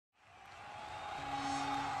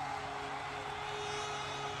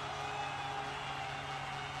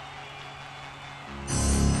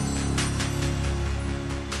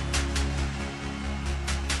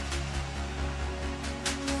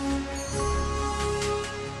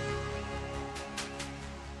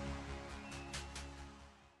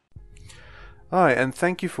Hi, and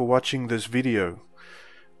thank you for watching this video.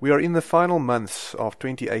 We are in the final months of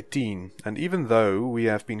 2018, and even though we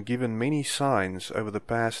have been given many signs over the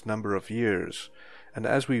past number of years, and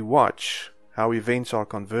as we watch how events are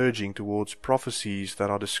converging towards prophecies that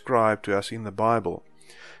are described to us in the Bible,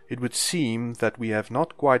 it would seem that we have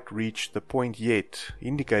not quite reached the point yet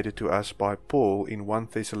indicated to us by Paul in 1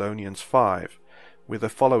 Thessalonians 5, where the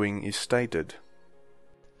following is stated.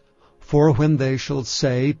 For when they shall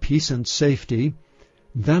say, Peace and safety,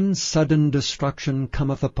 then sudden destruction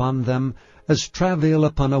cometh upon them, as travail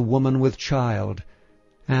upon a woman with child,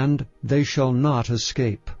 and they shall not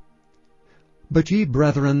escape. But ye,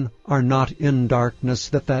 brethren, are not in darkness,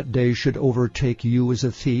 that that day should overtake you as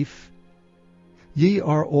a thief. Ye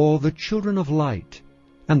are all the children of light,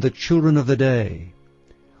 and the children of the day.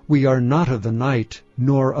 We are not of the night,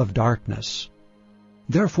 nor of darkness.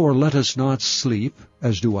 Therefore let us not sleep,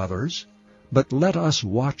 as do others, but let us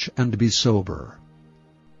watch and be sober.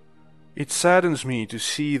 It saddens me to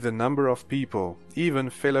see the number of people, even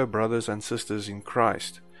fellow brothers and sisters in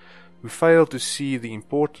Christ, who fail to see the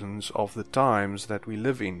importance of the times that we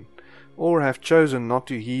live in, or have chosen not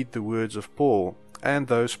to heed the words of Paul and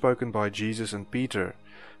those spoken by Jesus and Peter,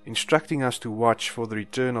 instructing us to watch for the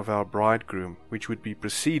return of our bridegroom, which would be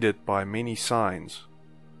preceded by many signs.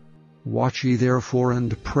 Watch ye therefore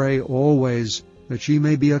and pray always, that ye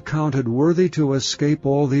may be accounted worthy to escape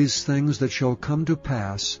all these things that shall come to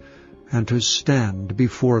pass, and to stand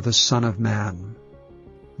before the Son of Man.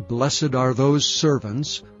 Blessed are those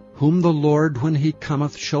servants, whom the Lord when he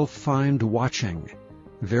cometh shall find watching.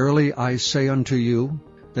 Verily I say unto you,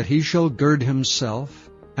 that he shall gird himself,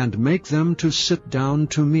 and make them to sit down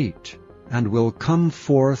to meat, and will come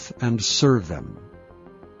forth and serve them.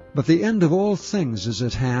 But the end of all things is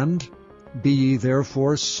at hand. Be ye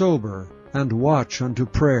therefore sober, and watch unto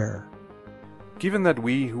prayer. Given that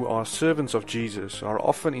we who are servants of Jesus are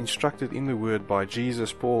often instructed in the Word by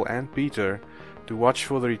Jesus, Paul, and Peter to watch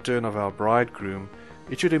for the return of our bridegroom,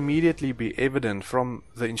 it should immediately be evident from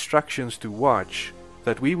the instructions to watch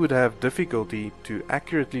that we would have difficulty to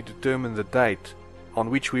accurately determine the date on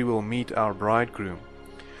which we will meet our bridegroom.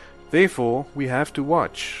 Therefore, we have to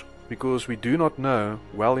watch, because we do not know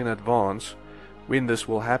well in advance when this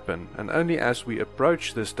will happen, and only as we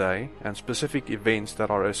approach this day and specific events that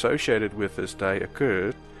are associated with this day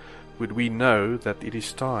occur, would we know that it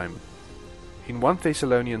is time. In 1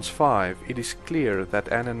 Thessalonians 5, it is clear that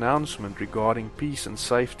an announcement regarding peace and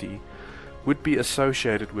safety would be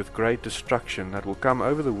associated with great destruction that will come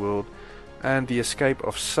over the world, and the escape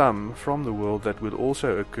of some from the world that would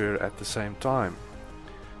also occur at the same time.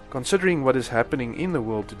 Considering what is happening in the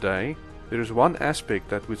world today, there is one aspect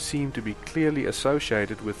that would seem to be clearly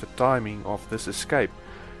associated with the timing of this escape,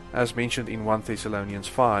 as mentioned in 1 Thessalonians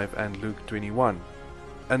 5 and Luke 21,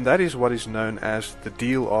 and that is what is known as the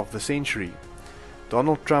deal of the century.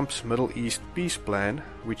 Donald Trump's Middle East peace plan,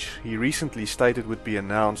 which he recently stated would be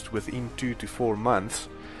announced within 2 to 4 months,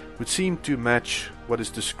 would seem to match what is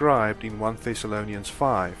described in 1 Thessalonians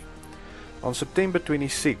 5. On September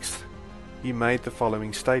 26th, he made the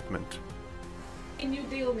following statement. A new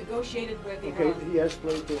deal negotiated with Okay, Iran. yes,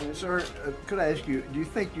 please. Sir, could I ask you, do you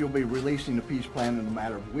think you'll be releasing the peace plan in a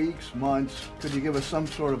matter of weeks, months? Could you give us some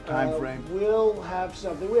sort of time frame? We'll have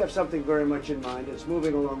something. We have something very much in mind. It's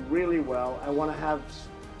moving along really well. I want to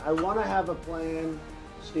have a plan,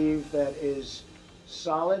 Steve, that is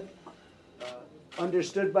solid,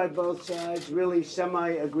 understood by both sides, really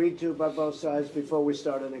semi-agreed to by both sides before we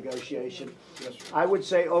start a negotiation. Yes, sir. I would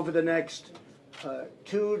say over the next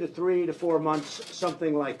 2 to 3 to 4 months,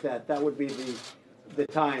 something like that. That would be the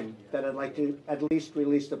time that I'd like to at least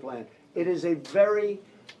release the plan. It is a very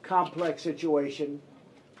complex situation,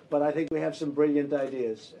 but I think we have some brilliant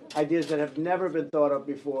ideas. Ideas that have never been thought of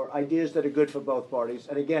before, ideas that are good for both parties.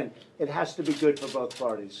 And again, it has to be good for both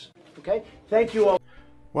parties. Okay? Thank you all.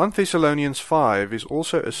 1 Thessalonians 5 is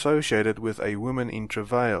also associated with a woman in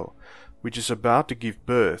travail, which is about to give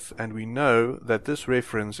birth, and we know that this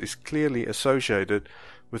reference is clearly associated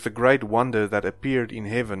with the great wonder that appeared in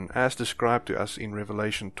heaven as described to us in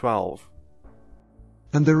Revelation 12.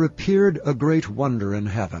 And there appeared a great wonder in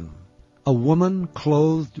heaven, a woman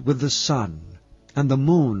clothed with the sun, and the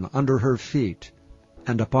moon under her feet,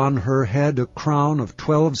 and upon her head a crown of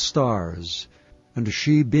 12 stars. And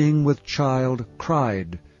she, being with child,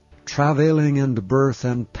 cried, travailing in birth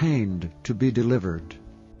and pained to be delivered.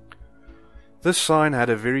 This sign had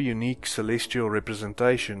a very unique celestial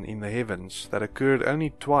representation in the heavens that occurred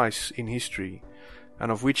only twice in history,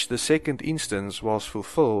 and of which the second instance was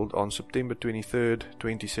fulfilled on September 23,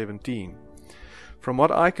 2017. From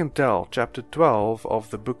what I can tell, chapter 12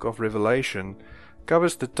 of the book of Revelation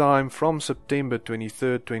covers the time from September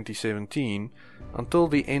 23, 2017 until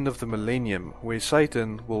the end of the millennium, where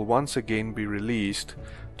Satan will once again be released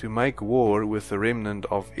to make war with the remnant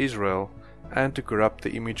of Israel and to corrupt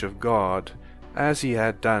the image of God, as he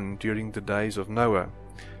had done during the days of Noah,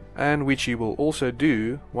 and which he will also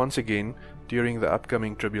do once again during the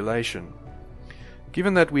upcoming tribulation.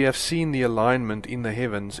 Given that we have seen the alignment in the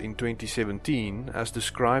heavens in 2017 as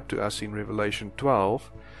described to us in Revelation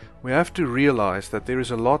 12, we have to realize that there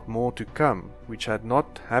is a lot more to come which had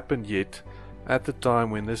not happened yet at the time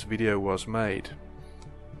when this video was made.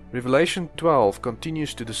 Revelation 12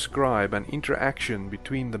 continues to describe an interaction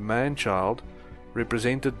between the man-child,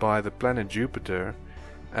 represented by the planet Jupiter,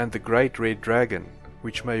 and the great red dragon,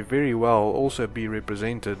 which may very well also be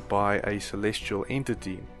represented by a celestial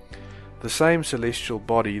entity, the same celestial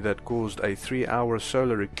body that caused a 3-hour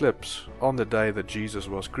solar eclipse on the day that Jesus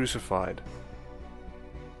was crucified.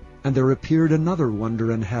 And there appeared another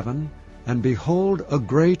wonder in heaven, and behold, a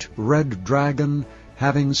great red dragon,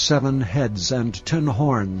 having 7 heads and 10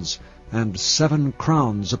 horns, and 7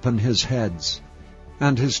 crowns upon his heads.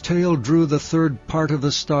 And his tail drew the 3rd part of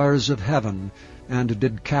the stars of heaven, and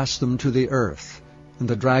did cast them to the earth. And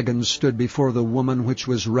the dragon stood before the woman which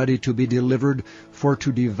was ready to be delivered, for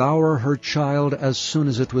to devour her child as soon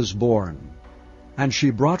as it was born. And she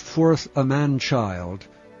brought forth a man-child,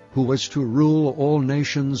 who was to rule all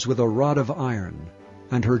nations with a rod of iron.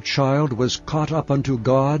 And her child was caught up unto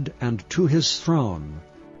God and to his throne.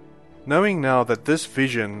 Knowing now that this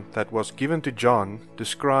vision that was given to John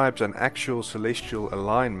describes an actual celestial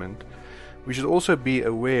alignment, we should also be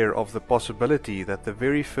aware of the possibility that the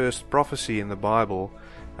very first prophecy in the Bible,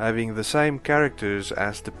 having the same characters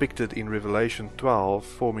as depicted in Revelation 12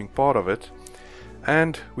 forming part of it,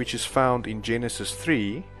 and which is found in Genesis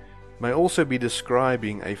 3, may also be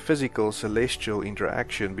describing a physical celestial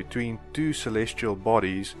interaction between 2 celestial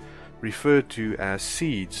bodies referred to as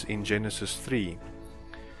seeds in Genesis 3.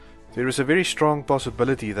 There is a very strong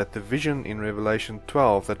possibility that the vision in Revelation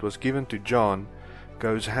 12 that was given to John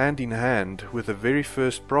goes hand in hand with the very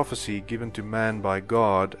first prophecy given to man by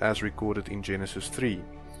God as recorded in Genesis 3.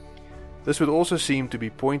 This would also seem to be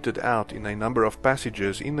pointed out in a number of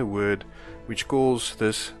passages in the Word which calls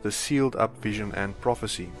this the sealed up vision and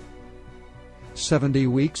prophecy. 70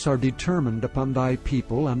 weeks are determined upon thy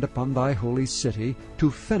people and upon thy holy city, to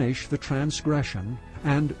finish the transgression,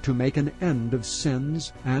 and to make an end of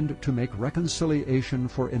sins, and to make reconciliation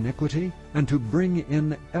for iniquity, and to bring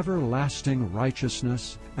in everlasting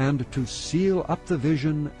righteousness, and to seal up the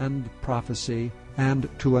vision and prophecy, and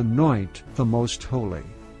to anoint the most holy.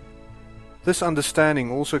 This understanding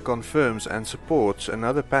also confirms and supports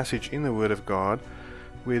another passage in the Word of God,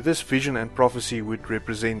 where this vision and prophecy would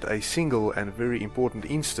represent a single and very important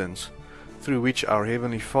instance through which our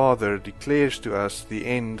Heavenly Father declares to us the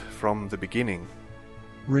end from the beginning.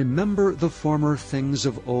 Remember the former things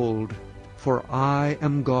of old, for I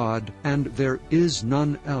am God, and there is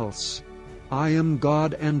none else. I am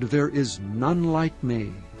God, and there is none like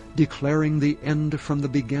me, declaring the end from the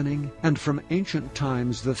beginning, and from ancient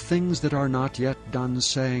times the things that are not yet done,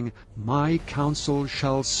 saying, My counsel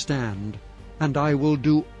shall stand, and I will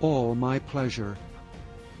do all my pleasure.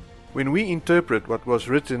 When we interpret what was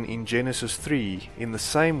written in Genesis 3 in the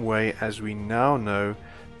same way as we now know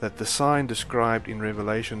that the sign described in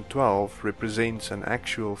Revelation 12 represents an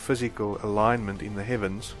actual physical alignment in the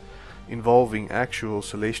heavens, involving actual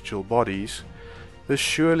celestial bodies, this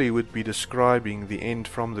surely would be describing the end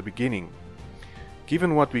from the beginning.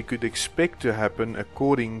 Given what we could expect to happen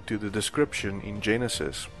according to the description in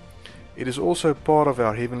Genesis, it is also part of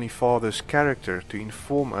our Heavenly Father's character to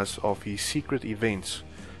inform us of His secret events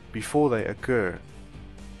before they occur.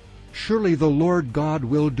 Surely the Lord God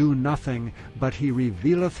will do nothing, but He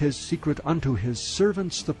revealeth His secret unto His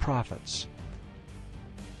servants the prophets.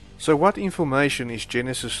 So what information is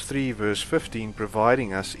Genesis 3 verse 15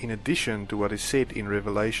 providing us in addition to what is said in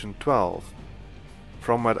Revelation 12?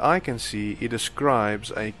 From what I can see, it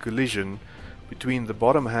describes a collision between the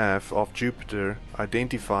bottom half of Jupiter,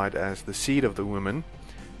 identified as the seed of the woman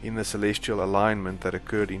in the celestial alignment that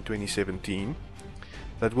occurred in 2017,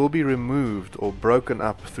 that will be removed or broken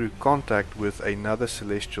up through contact with another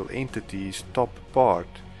celestial entity's top part,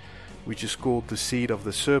 which is called the seed of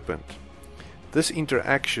the serpent. This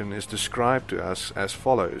interaction is described to us as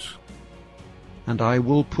follows. And I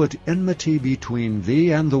will put enmity between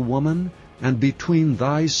thee and the woman, and between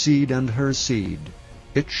thy seed and her seed.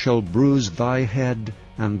 It shall bruise thy head,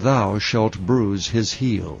 and thou shalt bruise his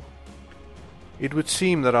heel. It would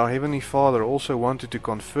seem that our Heavenly Father also wanted to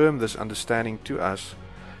confirm this understanding to us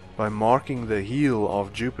by marking the heel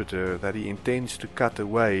of Jupiter that He intends to cut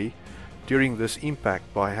away during this impact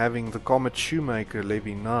by having the comet Shoemaker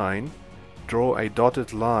Levy 9 draw a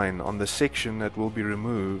dotted line on the section that will be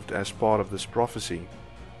removed as part of this prophecy.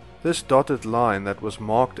 This dotted line that was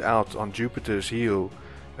marked out on Jupiter's heel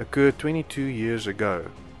occurred 22 years ago,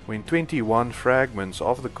 when 21 fragments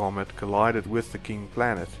of the comet collided with the king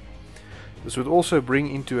planet. This would also bring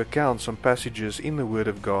into account some passages in the Word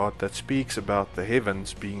of God that speaks about the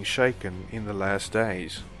heavens being shaken in the last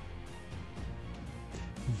days.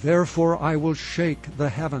 Therefore I will shake the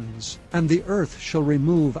heavens, and the earth shall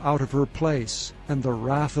remove out of her place, and the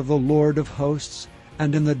wrath of the Lord of hosts,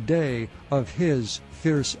 and in the day of his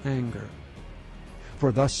fierce anger.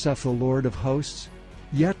 For thus saith the Lord of hosts,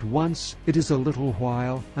 Yet once it is a little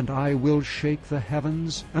while, and I will shake the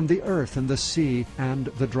heavens, and the earth, and the sea, and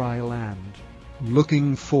the dry land,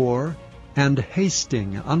 looking for and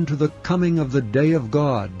hasting unto the coming of the day of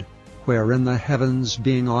God, wherein the heavens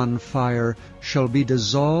being on fire shall be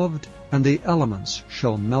dissolved, and the elements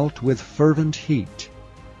shall melt with fervent heat.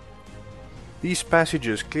 These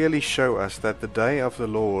passages clearly show us that the day of the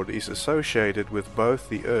Lord is associated with both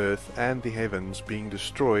the earth and the heavens being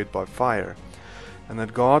destroyed by fire, and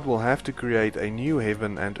that God will have to create a new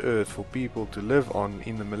heaven and earth for people to live on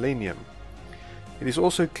in the millennium. It is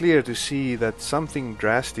also clear to see that something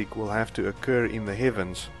drastic will have to occur in the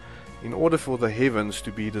heavens in order for the heavens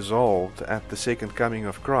to be dissolved at the second coming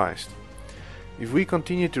of Christ. If we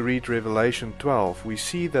continue to read Revelation 12, we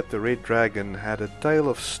see that the red dragon had a tail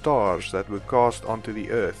of stars that were cast onto the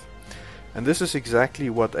earth, and this is exactly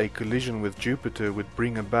what a collision with Jupiter would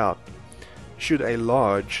bring about. Should a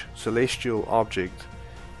large celestial object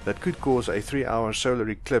that could cause a 3-hour solar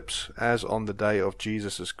eclipse, as on the day of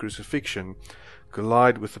Jesus' crucifixion,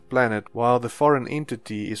 collide with the planet while the foreign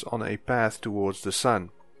entity is on a path towards the sun.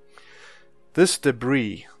 This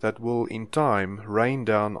debris that will in time rain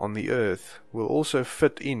down on the earth will also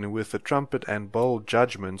fit in with the trumpet and bowl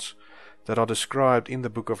judgments that are described in the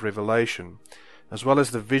book of Revelation, as well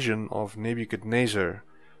as the vision of Nebuchadnezzar,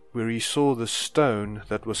 where he saw the stone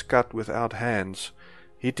that was cut without hands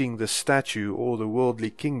hitting the statue or the worldly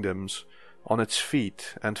kingdoms on its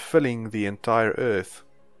feet and filling the entire earth.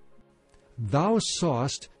 Thou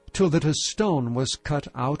sawest till that a stone was cut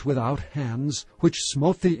out without hands, which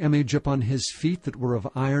smote the image upon his feet that were of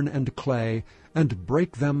iron and clay, and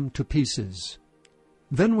brake them to pieces.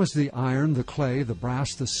 Then was the iron, the clay, the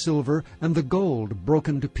brass, the silver, and the gold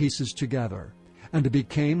broken to pieces together, and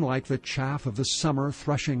became like the chaff of the summer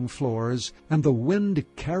threshing floors, and the wind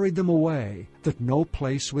carried them away, that no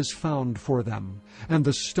place was found for them. And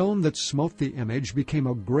the stone that smote the image became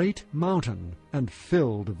a great mountain, and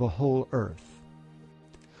filled the whole earth.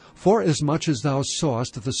 Forasmuch as thou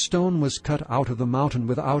sawest that the stone was cut out of the mountain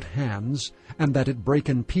without hands, and that it brake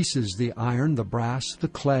in pieces the iron, the brass, the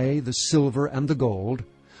clay, the silver, and the gold,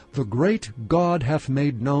 the great God hath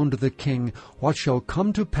made known to the king what shall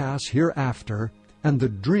come to pass hereafter, and the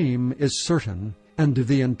dream is certain, and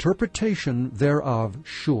the interpretation thereof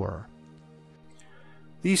sure.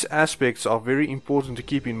 These aspects are very important to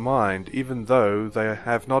keep in mind, even though they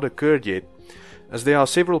have not occurred yet, as there are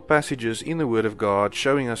several passages in the Word of God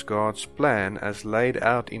showing us God's plan as laid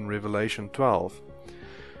out in Revelation 12.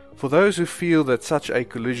 For those who feel that such a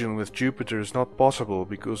collision with Jupiter is not possible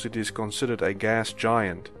because it is considered a gas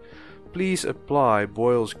giant, please apply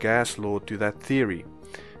Boyle's gas law to that theory,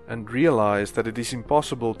 and realize that it is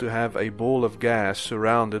impossible to have a ball of gas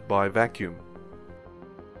surrounded by vacuum.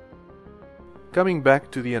 Coming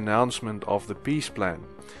back to the announcement of the peace plan,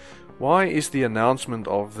 why is the announcement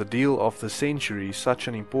of the deal of the century such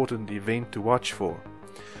an important event to watch for?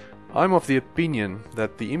 I'm of the opinion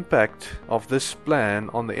that the impact of this plan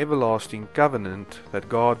on the everlasting covenant that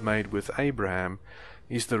God made with Abraham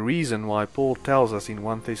is the reason why Paul tells us in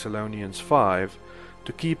 1 Thessalonians 5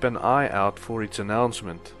 to keep an eye out for its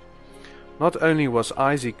announcement. Not only was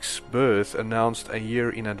Isaac's birth announced a year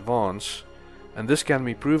in advance, and this can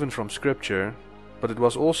be proven from Scripture, but it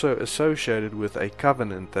was also associated with a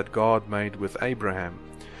covenant that God made with Abraham,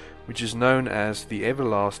 which is known as the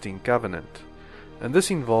everlasting covenant, and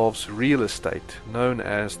this involves real estate, known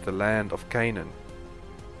as the land of Canaan.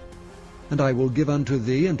 And I will give unto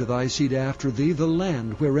thee and to thy seed after thee the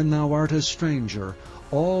land wherein thou art a stranger,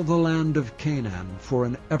 all the land of Canaan, for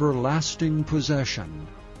an everlasting possession,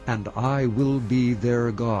 and I will be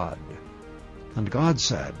their God. And God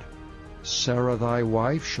said, Sarah thy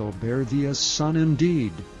wife shall bear thee a son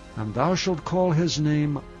indeed, and thou shalt call his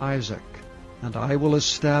name Isaac. And I will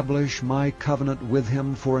establish my covenant with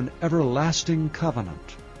him for an everlasting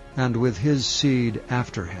covenant, and with his seed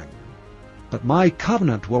after him. But my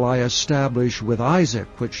covenant will I establish with Isaac,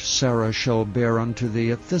 which Sarah shall bear unto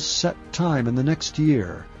thee at this set time in the next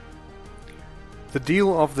year. The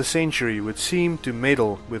deal of the century would seem to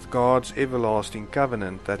meddle with God's everlasting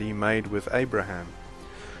covenant that he made with Abraham.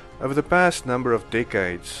 Over the past number of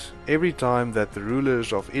decades, every time that the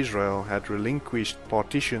rulers of Israel had relinquished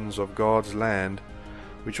partitions of God's land,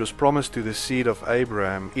 which was promised to the seed of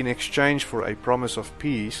Abraham in exchange for a promise of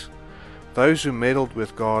peace, those who meddled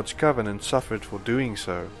with God's covenant suffered for doing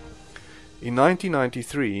so. In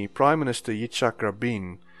 1993, Prime Minister Yitzhak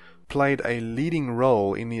Rabin played a leading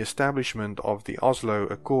role in the establishment of the Oslo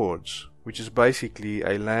Accords, which is basically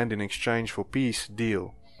a land in exchange for peace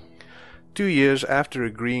deal. 2 years after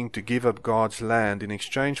agreeing to give up God's land in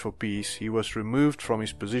exchange for peace, he was removed from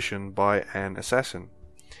his position by an assassin.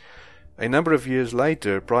 A number of years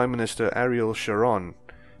later, Prime Minister Ariel Sharon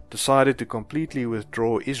decided to completely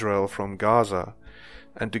withdraw Israel from Gaza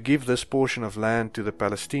and to give this portion of land to the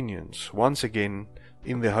Palestinians, once again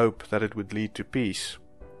in the hope that it would lead to peace.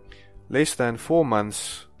 Less than 4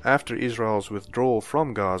 months after Israel's withdrawal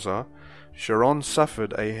from Gaza, Sharon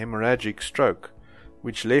suffered a hemorrhagic stroke,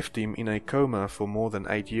 which left him in a coma for more than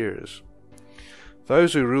 8 years.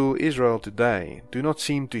 Those who rule Israel today do not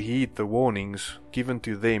seem to heed the warnings given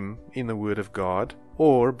to them in the Word of God,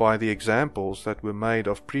 or by the examples that were made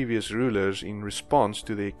of previous rulers in response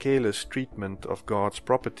to their careless treatment of God's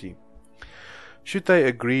property. Should they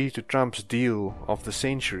agree to Trump's deal of the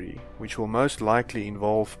century, which will most likely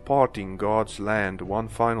involve parting God's land one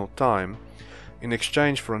final time in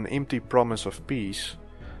exchange for an empty promise of peace,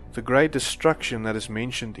 the great destruction that is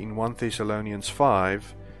mentioned in 1 Thessalonians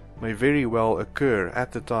 5 may very well occur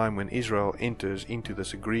at the time when Israel enters into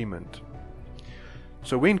this agreement.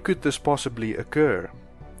 So when could this possibly occur?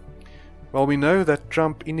 Well, we know that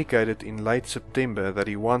Trump indicated in late September that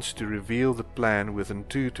he wants to reveal the plan within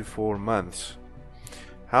 2 to 4 months.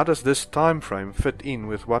 How does this time frame fit in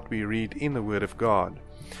with what we read in the Word of God,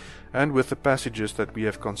 and with the passages that we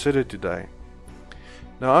have considered today?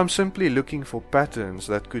 Now, I'm simply looking for patterns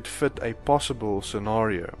that could fit a possible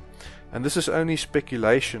scenario, and this is only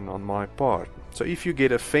speculation on my part. So if you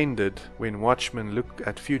get offended when watchmen look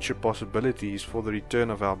at future possibilities for the return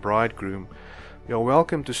of our bridegroom, you are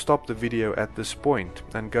welcome to stop the video at this point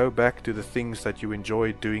and go back to the things that you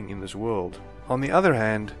enjoy doing in this world. On the other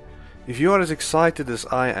hand, if you are as excited as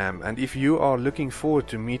I am, and if you are looking forward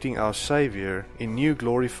to meeting our Savior in new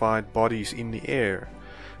glorified bodies in the air,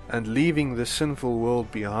 and leaving this sinful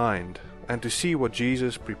world behind, and to see what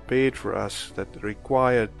Jesus prepared for us that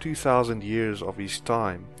required 2,000 years of His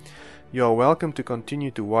time, you are welcome to continue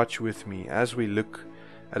to watch with me as we look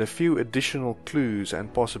at a few additional clues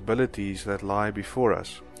and possibilities that lie before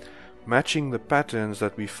us, matching the patterns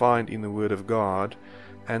that we find in the Word of God,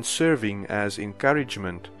 and serving as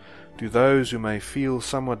encouragement to those who may feel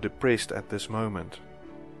somewhat depressed at this moment.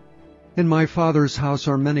 In my Father's house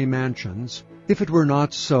are many mansions. If it were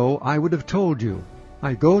not so, I would have told you.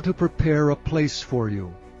 I go to prepare a place for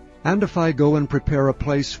you. And if I go and prepare a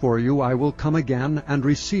place for you, I will come again and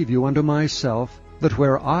receive you unto myself, that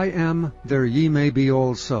where I am, there ye may be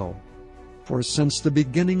also. For since the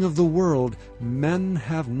beginning of the world men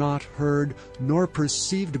have not heard, nor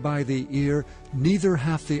perceived by the ear, neither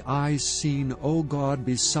hath the eye seen, O God,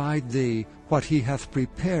 beside thee, what he hath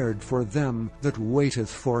prepared for them that waiteth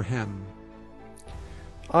for him.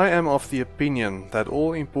 I am of the opinion that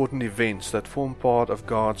all important events that form part of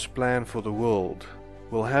God's plan for the world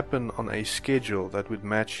will happen on a schedule that would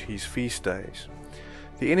match His feast days.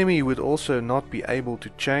 The enemy would also not be able to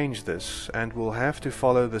change this and will have to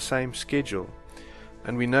follow the same schedule.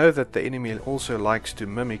 And we know that the enemy also likes to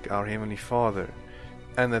mimic our Heavenly Father,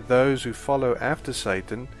 and that those who follow after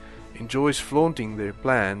Satan enjoys flaunting their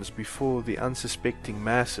plans before the unsuspecting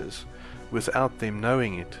masses without them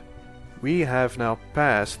knowing it. We have now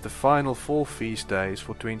passed the final fall feast days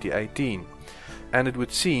for 2018, and it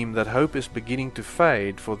would seem that hope is beginning to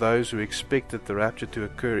fade for those who expected the rapture to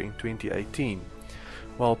occur in 2018,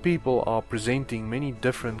 while people are presenting many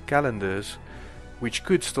different calendars which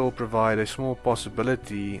could still provide a small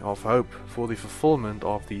possibility of hope for the fulfillment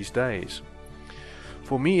of these days.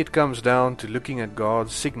 For me, it comes down to looking at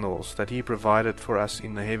God's signals that He provided for us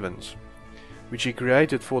in the heavens, which He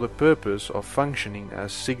created for the purpose of functioning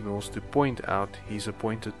as signals to point out His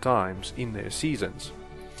appointed times in their seasons.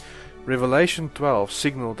 Revelation 12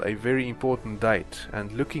 signaled a very important date,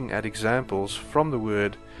 and looking at examples from the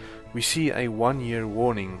Word, we see a 1-year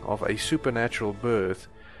warning of a supernatural birth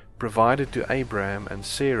provided to Abraham and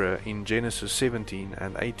Sarah in Genesis 17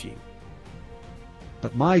 and 18.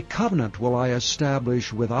 But my covenant will I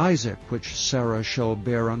establish with Isaac, which Sarah shall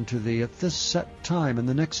bear unto thee at this set time in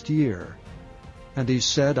the next year. And he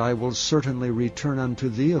said, I will certainly return unto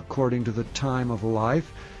thee according to the time of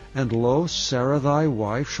life, and lo, Sarah thy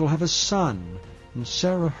wife shall have a son, and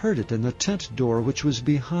Sarah heard it in the tent door which was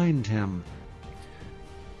behind him.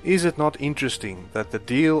 Is it not interesting that the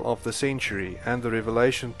deal of the century and the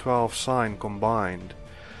Revelation 12 sign combined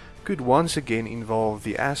could once again involve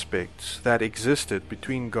the aspects that existed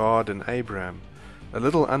between God and Abraham a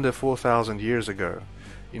little under 4,000 years ago,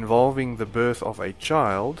 involving the birth of a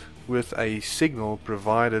child with a signal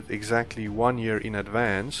provided exactly 1 year in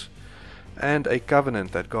advance, and a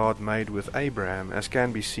covenant that God made with Abraham, as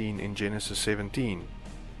can be seen in Genesis 17.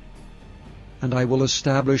 And I will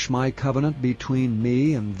establish my covenant between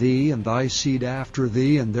me and thee and thy seed after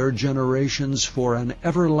thee and their generations for an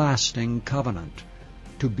everlasting covenant,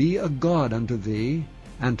 to be a God unto thee,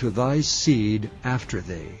 and to thy seed after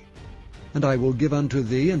thee. And I will give unto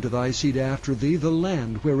thee and to thy seed after thee the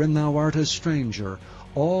land wherein thou art a stranger,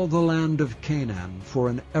 all the land of Canaan, for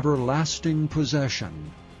an everlasting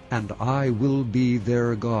possession, and I will be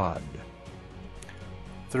their God.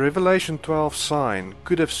 The Revelation 12 sign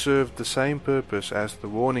could have served the same purpose as the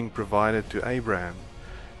warning provided to Abraham,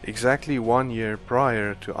 exactly 1 year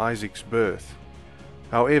prior to Isaac's birth.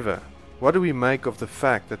 However, what do we make of the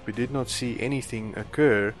fact that we did not see anything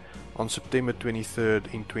occur on September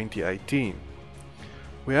 23rd in 2018?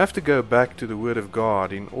 We have to go back to the Word of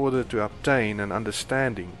God in order to obtain an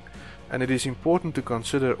understanding, and it is important to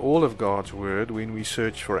consider all of God's Word when we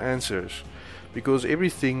search for answers, because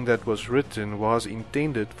everything that was written was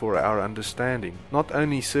intended for our understanding, not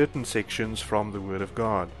only certain sections from the Word of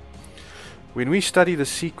God. When we study the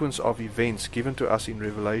sequence of events given to us in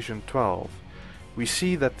Revelation 12, we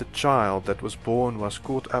see that the child that was born was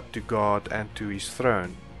caught up to God and to His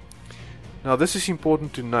throne. Now this is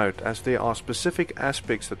important to note, as there are specific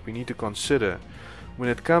aspects that we need to consider when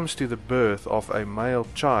it comes to the birth of a male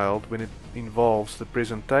child, when it involves the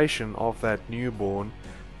presentation of that newborn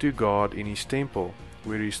to God in His temple,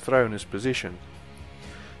 where His throne is positioned.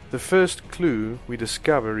 The first clue we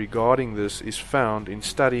discover regarding this is found in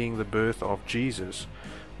studying the birth of Jesus,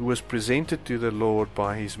 who was presented to the Lord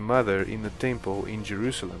by His mother in the temple in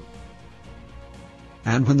Jerusalem.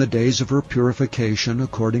 And when the days of her purification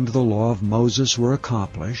according to the law of Moses were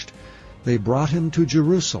accomplished, they brought him to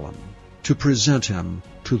Jerusalem to present him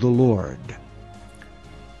to the Lord.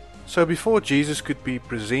 So before Jesus could be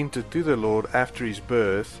presented to the Lord after His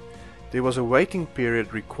birth, there was a waiting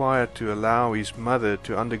period required to allow His mother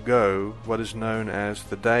to undergo what is known as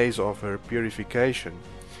the days of her purification.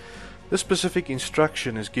 This specific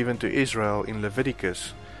instruction is given to Israel in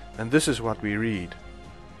Leviticus, and this is what we read.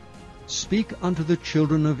 Speak unto the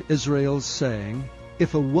children of Israel, saying,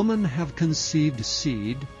 If a woman have conceived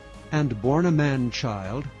seed, and born a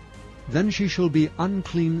man-child, then she shall be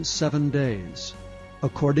unclean 7 days.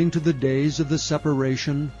 According to the days of the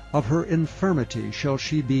separation of her infirmity shall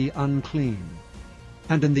she be unclean.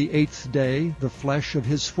 And in the 8th day the flesh of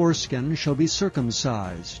his foreskin shall be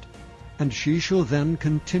circumcised. And she shall then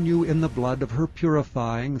continue in the blood of her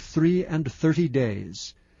purifying 33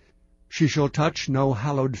 days. She shall touch no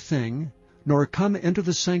hallowed thing, nor come into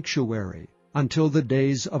the sanctuary, until the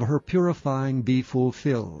days of her purifying be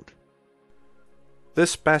fulfilled.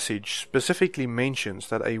 This passage specifically mentions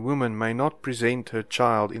that a woman may not present her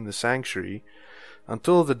child in the sanctuary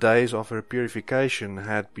until the days of her purification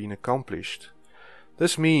had been accomplished.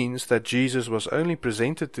 This means that Jesus was only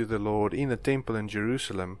presented to the Lord in the temple in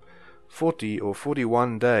Jerusalem 40 or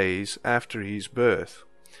 41 days after His birth.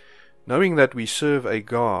 Knowing that we serve a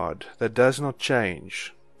God that does not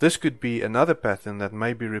change, this could be another pattern that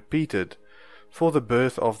may be repeated for the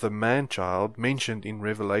birth of the man-child mentioned in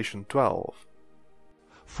Revelation 12.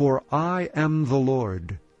 For I am the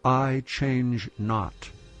Lord, I change not.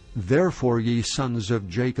 Therefore ye sons of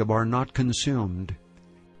Jacob are not consumed.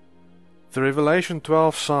 The Revelation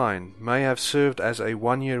 12 sign may have served as a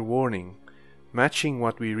 1-year warning, matching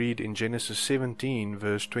what we read in Genesis 17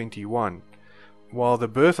 verse 21, while the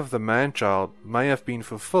birth of the man-child may have been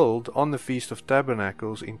fulfilled on the Feast of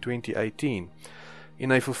Tabernacles in 2018,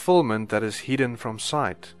 in a fulfillment that is hidden from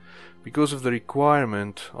sight, because of the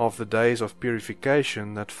requirement of the days of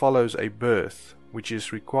purification that follows a birth, which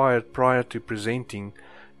is required prior to presenting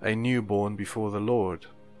a newborn before the Lord.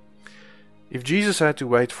 If Jesus had to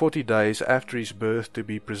wait 40 days after His birth to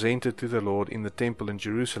be presented to the Lord in the temple in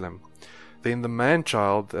Jerusalem, then the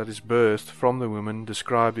man-child that is birthed from the woman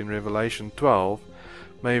described in Revelation 12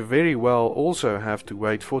 may very well also have to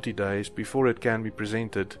wait 40 days before it can be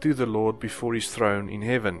presented to the Lord before His throne in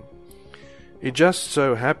heaven. It just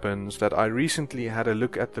so happens that I recently had a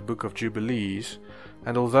look at the book of Jubilees,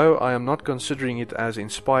 and although I am not considering it as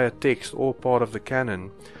inspired text or part of the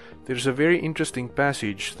canon, there is a very interesting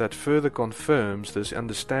passage that further confirms this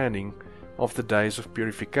understanding of the days of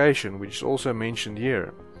purification, which is also mentioned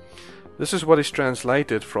here. This is what is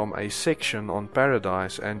translated from a section on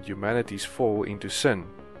paradise and humanity's fall into sin.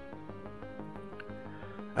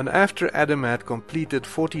 And after Adam had completed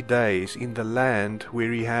 40 days in the land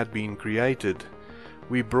where he had been created,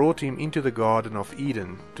 we brought him into the Garden of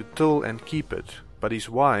Eden to till and keep it, but his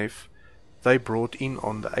wife they brought in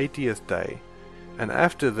on the 80th day, and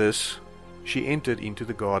after this she entered into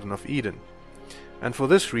the Garden of Eden. And for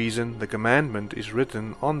this reason the commandment is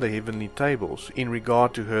written on the heavenly tables in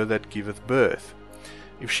regard to her that giveth birth.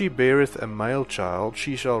 If she beareth a male child,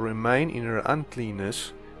 she shall remain in her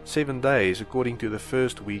uncleanness 7 days according to the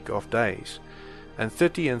first week of days, and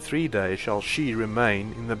 33 days shall she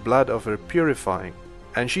remain in the blood of her purifying.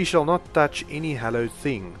 And she shall not touch any hallowed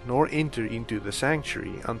thing, nor enter into the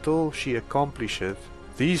sanctuary, until she accomplisheth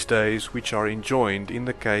these days which are enjoined in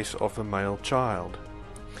the case of a male child.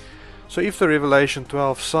 So if the Revelation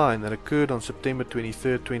 12 sign that occurred on September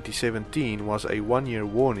 23, 2017 was a 1-year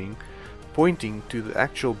warning, pointing to the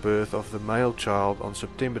actual birth of the male child on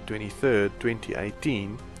September 23,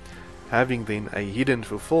 2018, having then a hidden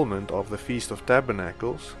fulfillment of the Feast of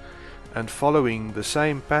Tabernacles, and following the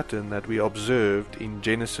same pattern that we observed in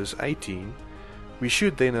Genesis 18, we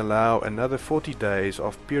should then allow another 40 days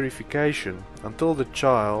of purification until the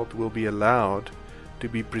child will be allowed to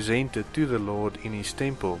be presented to the Lord in his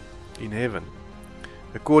temple in heaven,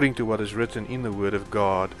 according to what is written in the Word of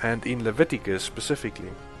God and in Leviticus specifically.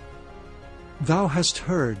 Thou hast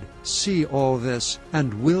heard, see all this,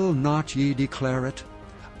 and will not ye declare it?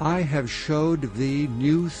 I have showed thee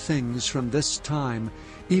new things from this time,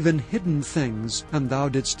 even hidden things, and thou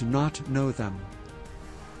didst not know them.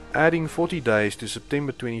 Adding 40 days to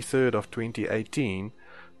September 23rd of 2018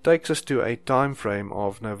 takes us to a time frame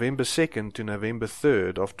of November 2nd to November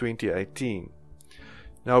 3rd of 2018.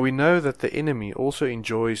 Now we know that the enemy also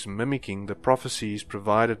enjoys mimicking the prophecies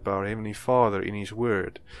provided by our Heavenly Father in His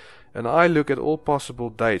Word, and I look at all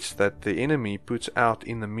possible dates that the enemy puts out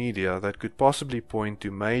in the media that could possibly point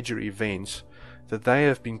to major events that they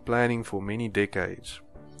have been planning for many decades.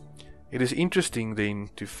 It is interesting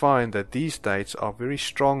then to find that these dates are very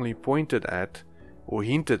strongly pointed at or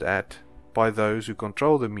hinted at by those who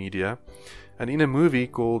control the media, and in a movie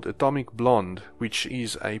called Atomic Blonde, which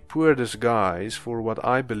is a poor disguise for what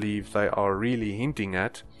I believe they are really hinting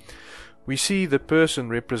at, we see the person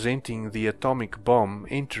representing the atomic bomb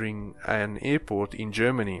entering an airport in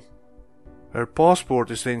Germany. Her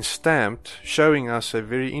passport is then stamped, showing us a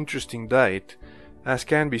very interesting date, as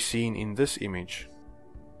can be seen in this image.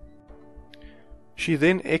 She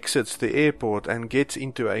then exits the airport and gets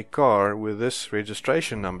into a car with this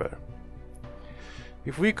registration number.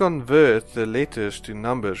 If we convert the letters to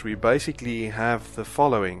numbers, we basically have the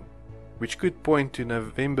following, which could point to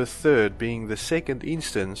November 3rd being the second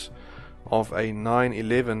instance of a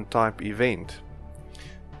 9/11 type event.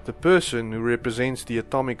 The person who represents the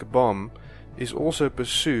atomic bomb is also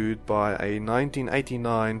pursued by a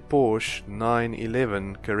 1989 Porsche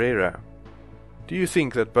 911 Carrera. Do you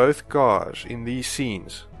think that both cars in these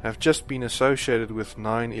scenes have just been associated with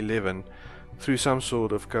 9/11 through some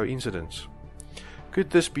sort of coincidence?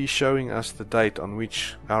 Could this be showing us the date on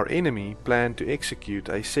which our enemy planned to execute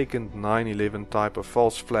a second 9/11 type of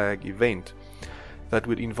false flag event that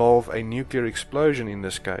would involve a nuclear explosion in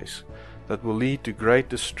this case, that will lead to great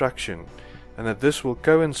destruction, and that this will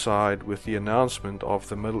coincide with the announcement of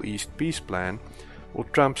the Middle East peace plan or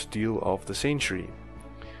Trump's deal of the century?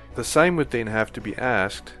 The same would then have to be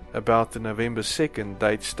asked about the November 2nd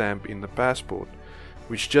date stamp in the passport,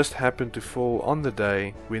 which just happened to fall on the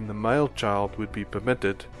day when the male child would be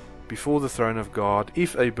permitted before the throne of God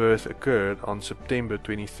if a birth occurred on September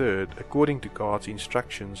 23rd, according to God's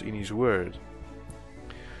instructions in His Word.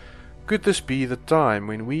 Could this be the time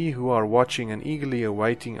when we who are watching and eagerly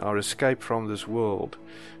awaiting our escape from this world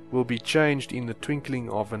will be changed in the twinkling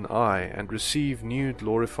of an eye and receive new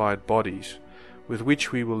glorified bodies, with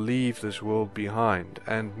which we will leave this world behind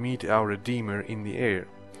and meet our Redeemer in the air?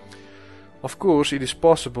 Of course, it is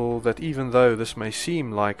possible that even though this may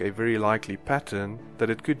seem like a very likely pattern, that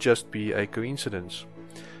it could just be a coincidence.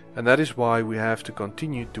 And that is why we have to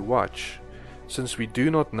continue to watch, since we do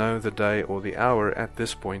not know the day or the hour at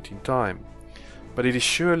this point in time. But it is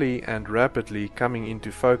surely and rapidly coming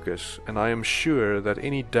into focus, and I am sure that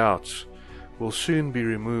any doubts will soon be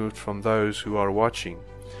removed from those who are watching,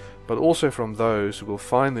 but also from those who will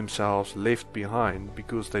find themselves left behind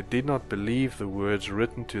because they did not believe the words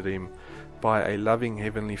written to them by a loving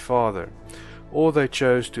Heavenly Father, or they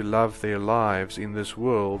chose to love their lives in this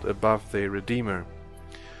world above their Redeemer.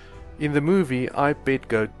 In the movie I Pet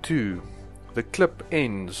Goat 2, the clip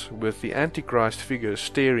ends with the Antichrist figure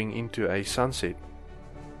staring into a sunset.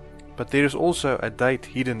 But there is also a date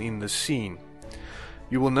hidden in the scene.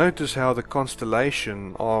 You will notice how the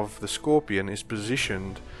constellation of the Scorpion is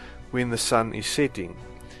positioned when the sun is setting.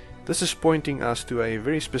 This is pointing us to a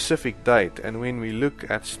very specific date, and when we look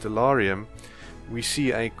at Stellarium, we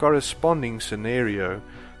see a corresponding scenario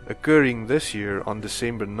occurring this year on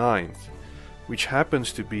December 9th, which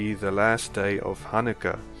happens to be the last day of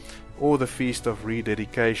Hanukkah, or the feast of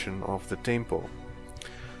rededication of the temple.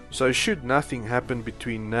 So should nothing happen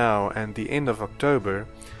between now and the end of October,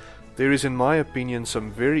 there is in my opinion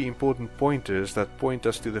some very important pointers that point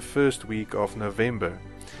us to the first week of November.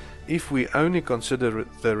 If we only consider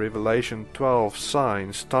the Revelation 12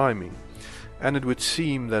 signs timing, and it would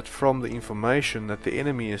seem that from the information that the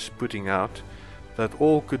enemy is putting out, that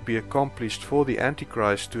all could be accomplished for the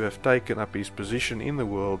Antichrist to have taken up his position in the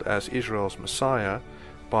world as Israel's Messiah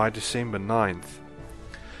by December 9th.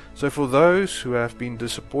 So for those who have been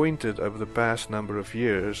disappointed over the past number of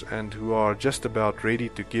years and who are just about ready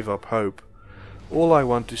to give up hope, all I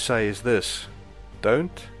want to say is this: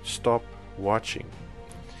 don't stop watching.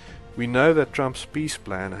 We know that Trump's peace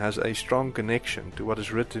plan has a strong connection to what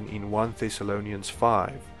is written in 1 Thessalonians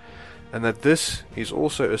 5, and that this is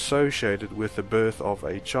also associated with the birth of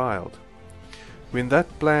a child. When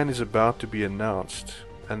that plan is about to be announced,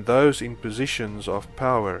 and those in positions of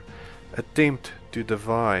power attempt to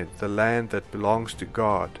divide the land that belongs to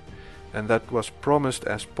God, and that was promised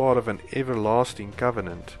as part of an everlasting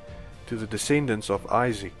covenant to the descendants of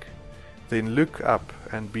Isaac, then look up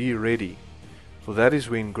and be ready, for that is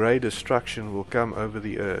when great destruction will come over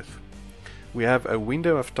the earth. We have a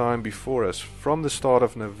window of time before us from the start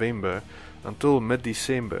of November until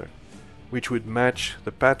mid-December, which would match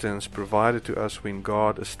the patterns provided to us when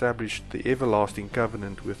God established the everlasting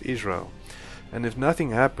covenant with Israel. And if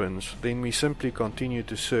nothing happens, then we simply continue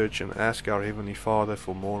to search and ask our Heavenly Father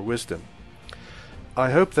for more wisdom.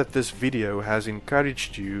 I hope that this video has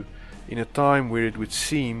encouraged you in a time where it would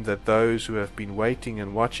seem that those who have been waiting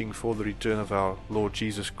and watching for the return of our Lord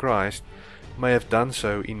Jesus Christ may have done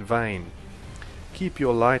so in vain. Keep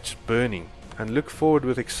your lights burning and look forward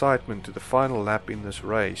with excitement to the final lap in this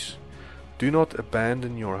race. Do not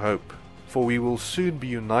abandon your hope, for we will soon be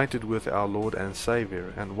united with our Lord and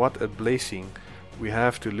Savior, and what a blessing we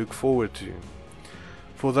have to look forward to.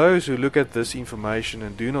 For those who look at this information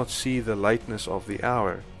and do not see the lateness of the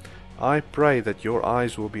hour, I pray that your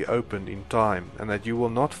eyes will be opened in time, and that you will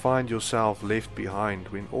not find yourself left behind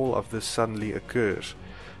when all of this suddenly occurs,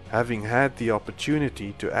 having had the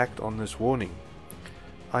opportunity to act on this warning.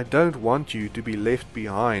 I don't want you to be left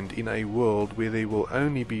behind in a world where there will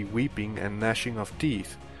only be weeping and gnashing of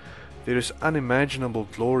teeth. There is unimaginable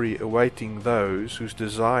glory awaiting those whose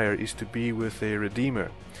desire is to be with their Redeemer.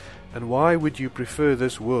 And why would you prefer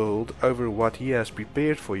this world over what He has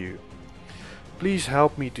prepared for you? Please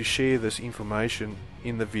help me to share this information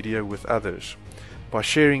in the video with others, by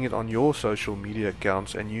sharing it on your social media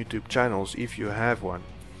accounts and YouTube channels if you have one.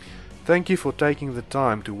 Thank you for taking the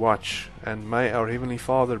time to watch, and may our Heavenly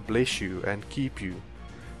Father bless you and keep you,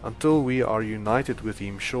 until we are united with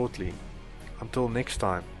Him shortly. Until next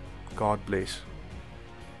time, God bless.